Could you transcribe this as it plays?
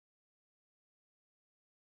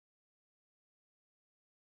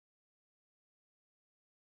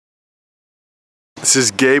This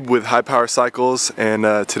is Gabe with High Power Cycles, and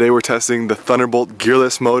today we're testing the Thunderbolt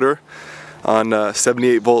Gearless motor on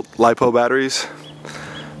 78 volt Lipo batteries.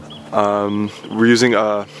 We're using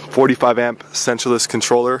a 45 amp Sensorless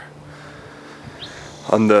controller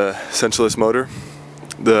on the Sensorless motor.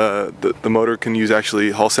 The motor can use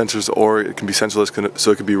actually Hall sensors, or it can be sensorless,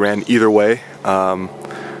 so it can be ran either way.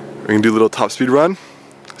 We're gonna do a little top speed run,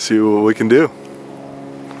 see what we can do.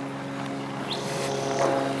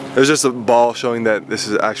 There's just a ball showing that this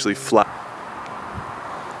is actually flat.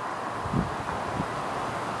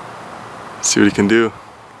 See what he can do.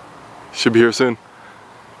 Should be here soon.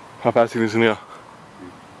 How fast do you think he's gonna go?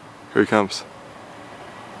 Here he comes.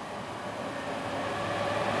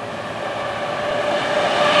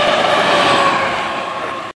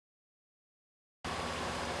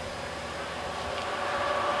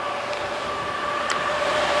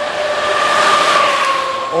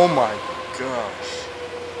 Oh my gosh.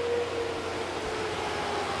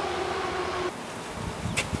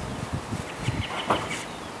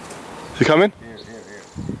 Is he coming? Here.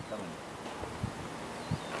 Coming.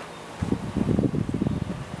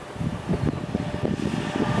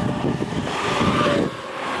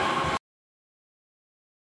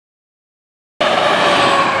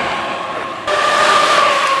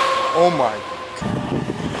 Oh my